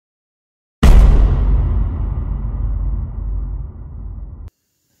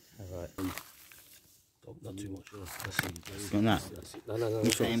too much. That's it. On that. No.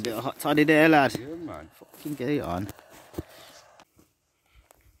 You're trying a bit of hot toddy there, lad. Yeah, man. Fucking get it on.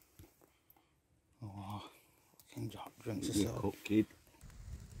 Oh, fucking hot drinks or so. Cook, kid.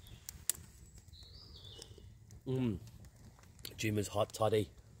 Jim's hot toddy.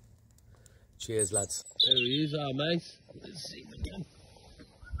 Cheers, lads. There he is, our mate. Let's see him again.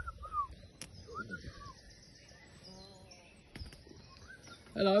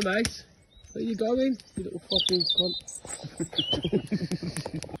 Hello, mate. Where you going? You little fucking cunt.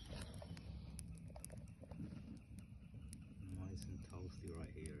 Nice and toasty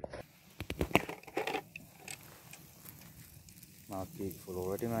right here. Mouth beautiful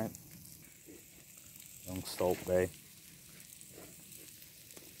already, mate. Long salt bay.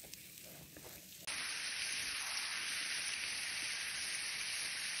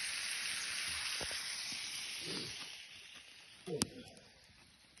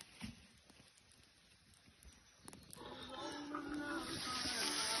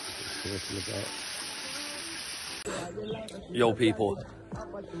 Yo, people,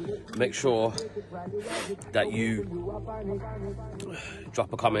 make sure that you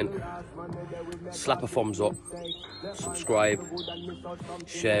drop a comment, slap a thumbs up, subscribe,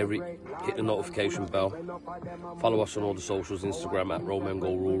 share it, hit the notification bell, follow us on all the socials, Instagram at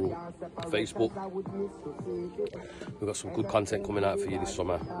Romango Rural, Facebook. We've got some good content coming out for you this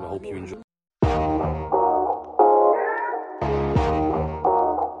summer, and I hope you enjoy.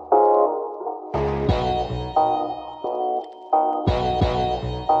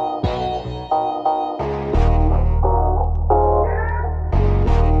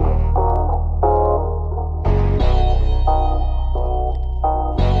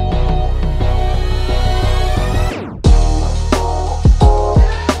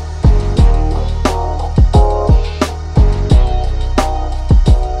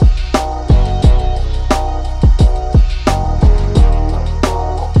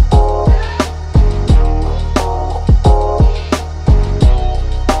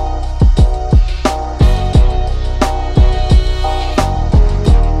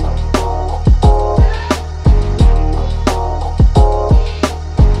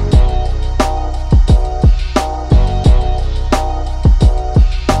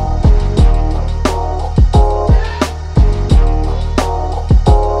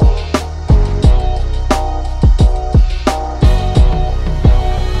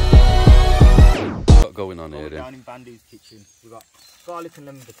 Down in Bandy's kitchen, we've got garlic and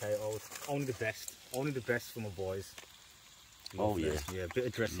lemon potatoes, only the best for my boys. Oh yeah, yeah, a bit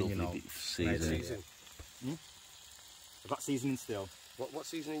of dressing, you know. Seasoning. I've got seasoning still. What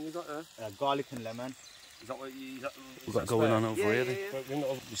seasoning you got there? Garlic and lemon. Is that what you got going on over here?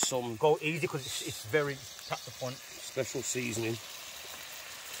 Yeah. Some go easy because it's very tap the point. Special seasoning.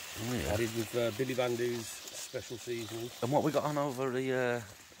 Oh, yeah. Added with Billy Bandy's special seasoning. And what we got on over the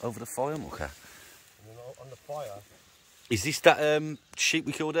fire, Mucker? On the fire. Is this that sheep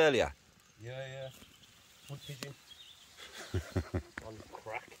we killed earlier? Yeah. Wood pigeon. On the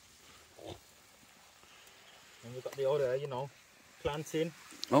crack. And we've got the old, you know, planting.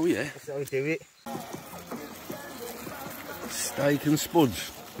 Oh yeah. That's how we do it. Steak and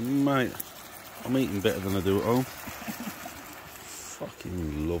spuds, mate. I'm eating better than I do at home.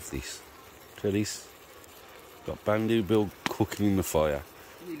 Fucking love this. Look at this. Got Bandu Bill cooking in the fire.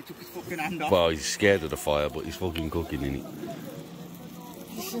 He took his fucking hand off. Well, he's scared of the fire, but he's fucking cooking in it.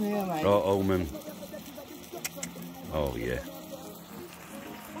 Listen here, mate. Oh, man. Oh, yeah.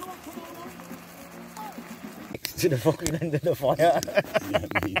 To the fucking end of the fire. Yeah,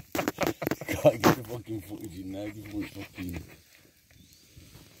 mate. Can't get the fucking footage in now. Give me fucking...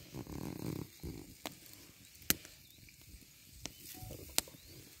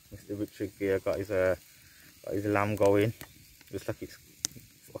 Mr. Richard here got his lamb going. Looks like it's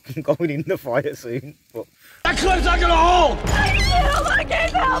fucking going in the fire soon. But That clip's not gonna hold! I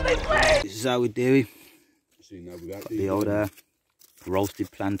can't help me, please! this is how we do it. See, now without The old roasted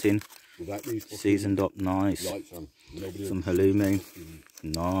plantain, seasoned up nice. Some halloumi,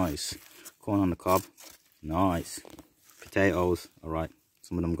 nice. Corn on the cob, nice. Potatoes, alright.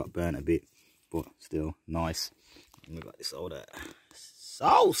 Some of them got burnt a bit, but still nice. And we've got this old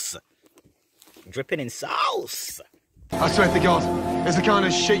sauce, dripping in sauce. I swear to God, it's the kind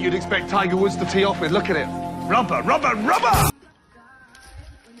of shit you'd expect Tiger Woods to tee off with. Look at it. Rubber, rubber, rubber!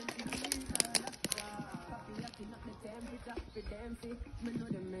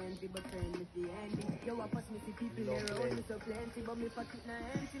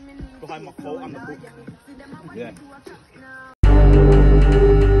 Behind my coat on the book. Yeah.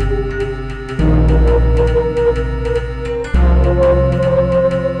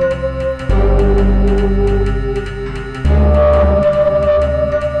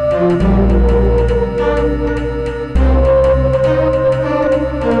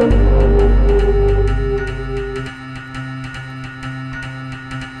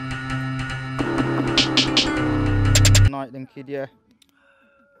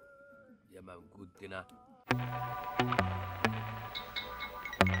 man, good dinner.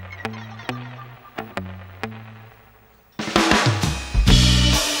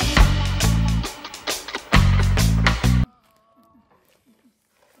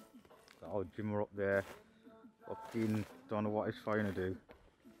 Oh, Jimmer up there. Fucking don't know what he's trying to do.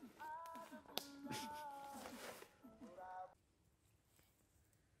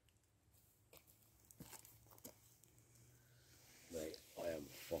 Mate, I am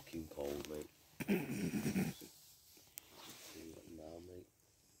fucking cold, mate. See that now, mate.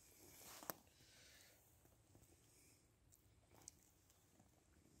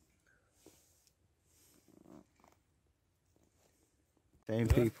 Same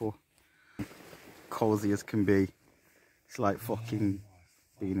people. Cozy as can be. It's like fucking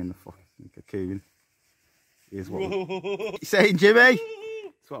being in the fucking cocoon. Here's what you saying, Jimmy?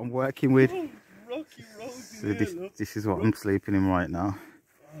 That's what I'm working with. So this is what I'm sleeping in right now.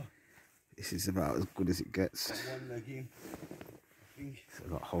 This is about as good as it gets. So I've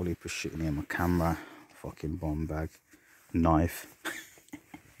got a whole heap of shit in here. My camera, fucking bomb bag, knife.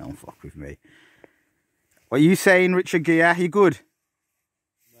 Don't fuck with me. What are you saying, Richard Gear? You good?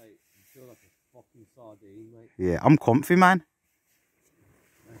 Mate, you feel like a fucking sardine, mate. Yeah, I'm comfy, man.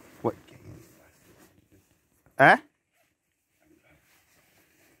 What? Eh?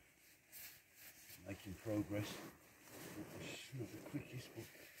 Making progress. Not the quickest, but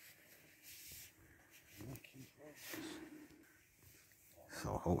making progress. So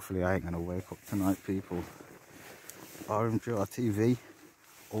hopefully I ain't gonna wake up tonight, people. RMGR TV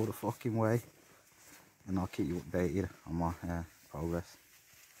all the fucking way, and I'll keep you updated on my progress.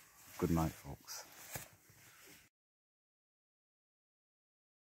 Good night, folks.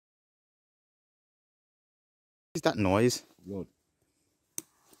 What is that noise? Rod.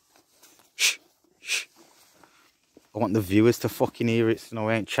 Shh, shh. I want the viewers to fucking hear it, so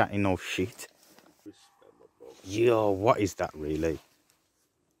I ain't chatting no shit. Yo, what is that really?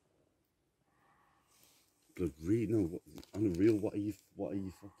 Blood, really? No, what, on the real, what are you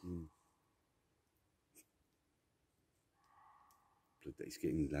fucking... Blood, it's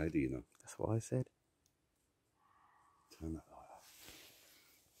getting louder, you know. That's what I said. Turn that light off.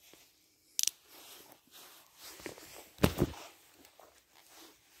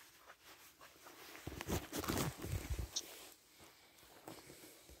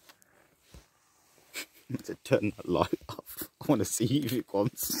 To turn that light off. I want to see if it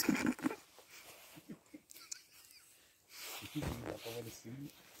wants.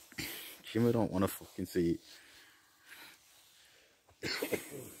 Jimmy don't want to fucking see it.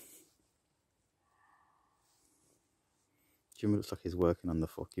 Jimmy looks like he's working on the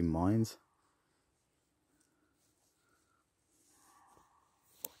fucking mines.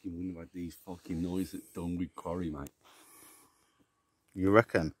 Fucking wouldn't have had these fucking noises at Dunwoody Quarry, mate. You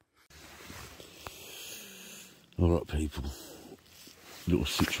reckon? Alright, people. Little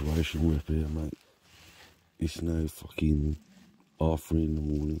situation we're up here, mate. It's now fucking 3:30 in the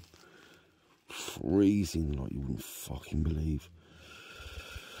morning. Freezing like you wouldn't fucking believe.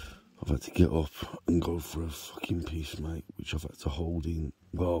 I've had to get up and go for a fucking piss, mate, which I've had to hold in.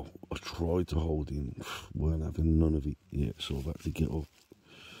 Well, I tried to hold in, weren't having none of it yet, so I've had to get up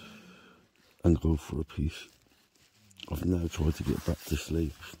and go for a piss. I've now tried to get back to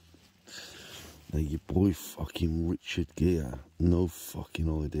sleep. Now your boy fucking Richard Gere, no fucking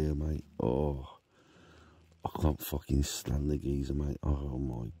idea, mate. Oh, I can't fucking stand the geezer, mate. Oh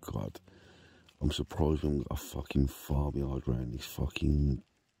my god. I'm surprised we haven't got a fucking farmyard around this fucking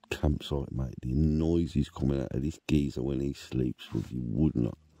campsite, mate. The noises coming out of this geezer when he sleeps, you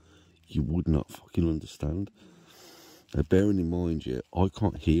would not fucking understand. Now bearing in mind, yeah, I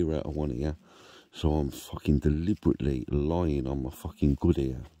can't hear out of one ear, so I'm fucking deliberately lying on my fucking good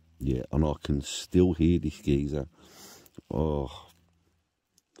ear. Yeah, and I can still hear this geezer. Oh.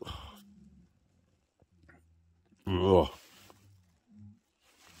 Oh.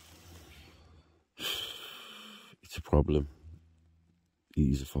 It's a problem. It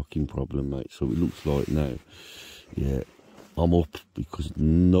is a fucking problem, mate. So it looks like now, yeah, I'm up because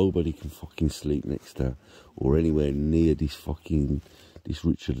nobody can fucking sleep next to or anywhere near this fucking, this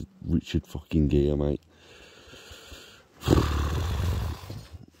Richard fucking Gere, mate.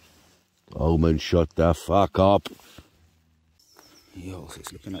 Oh man, shut the fuck up. Yo,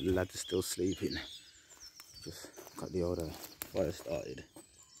 it's looking like the lads are still sleeping. Just got the old fire started.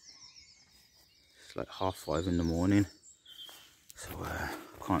 It's like 5:30 in the morning. So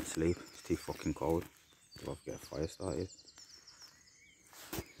can't sleep, it's too fucking cold. So I've got a fire started.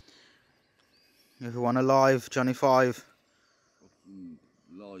 Everyone alive, Johnny 5.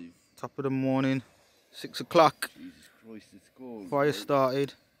 Live. Top of the morning, 6 o'clock. Jesus Christ, it's cold. Fire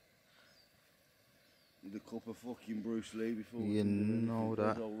started. with a cup of fucking Bruce Lee before. You know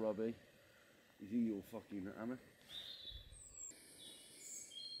that. Old Robbie. Is he your fucking hammer?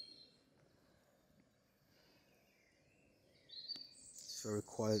 It's very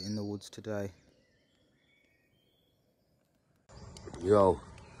quiet in the woods today. Yo,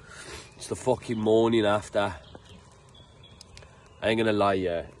 it's the fucking morning after. I ain't gonna lie,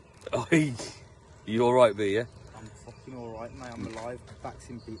 yeah. You alright, B, yeah? I'm fucking alright, mate. I'm alive. Back's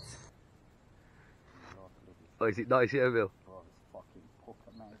in bits. Oh, is it nice, yeah, Bill? Oh, it's fucking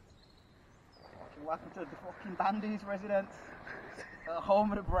pucker, mate. Fucking welcome to the fucking Dandy's residence. At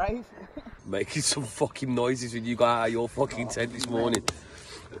home of the brave. Making some fucking noises when you got out of your fucking tent this morning.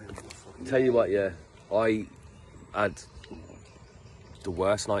 Tell you what, yeah, I had the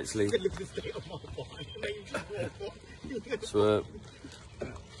worst night's sleep. So,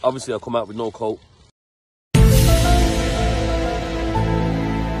 obviously I come out with no coat.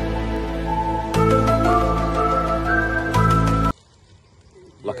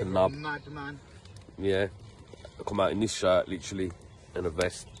 Like a knob. Madman. Yeah. I come out in this shirt, literally, and a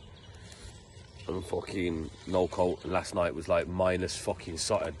vest. And fucking no coat. And last night was like minus fucking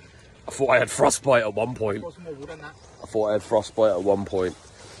something. I thought I had frostbite at one point.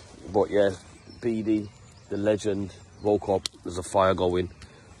 But yeah, BD, the legend, woke up, there's a fire going,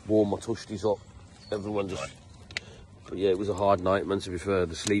 warm my tushies up, everyone just... But yeah, it was a hard night, man, to be fair,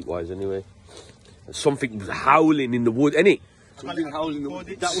 the sleep-wise anyway. And something was howling in the wood, innit? Something howling in the wood?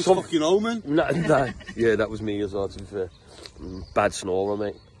 That was fucking Omen? Nah, yeah, that was me as well, to be fair. Bad snorer,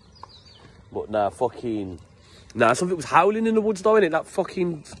 mate. But nah, fucking... Nah, something was howling in the woods though, innit? That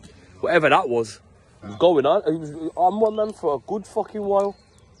fucking... Whatever that was going on. It was on one man for a good fucking while.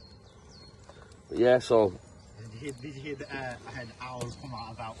 But yeah, so... Did you hear that I had owls come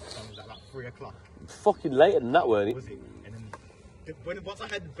out about 3 o'clock? Fucking later than that, weren't it? Was it? And then once I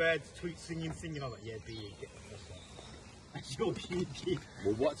heard the birds tweet singing, I was like, yeah, D, get that's your beauty.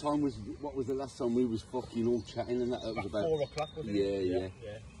 Well, what was the last time we was fucking all chatting and that? That was about 4 o'clock, wasn't yeah, it?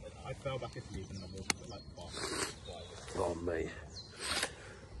 Yeah. I fell back asleep and I woke up at like 5. Oh, mate.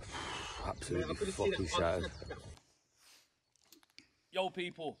 Absolutely fucking shattered. Yo,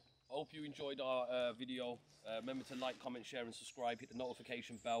 people. I hope you enjoyed our video. Remember to like, comment, share and subscribe. Hit the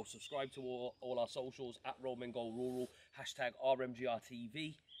notification bell. Subscribe to all our socials at Roman Go Rural. #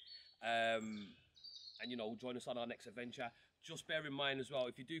 RMGRTV. And, you know, join us on our next adventure. Just bear in mind as well,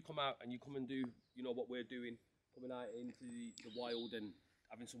 if you do come out and you come and do, you know, what we're doing, coming out into the wild and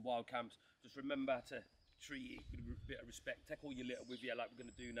having some wild camps, just remember to treat it with a bit of respect. Take all your litter with you like we're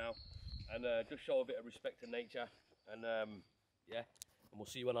going to do now. And just show a bit of respect to nature. And, yeah, and we'll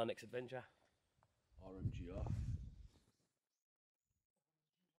see you on our next adventure. RMGR.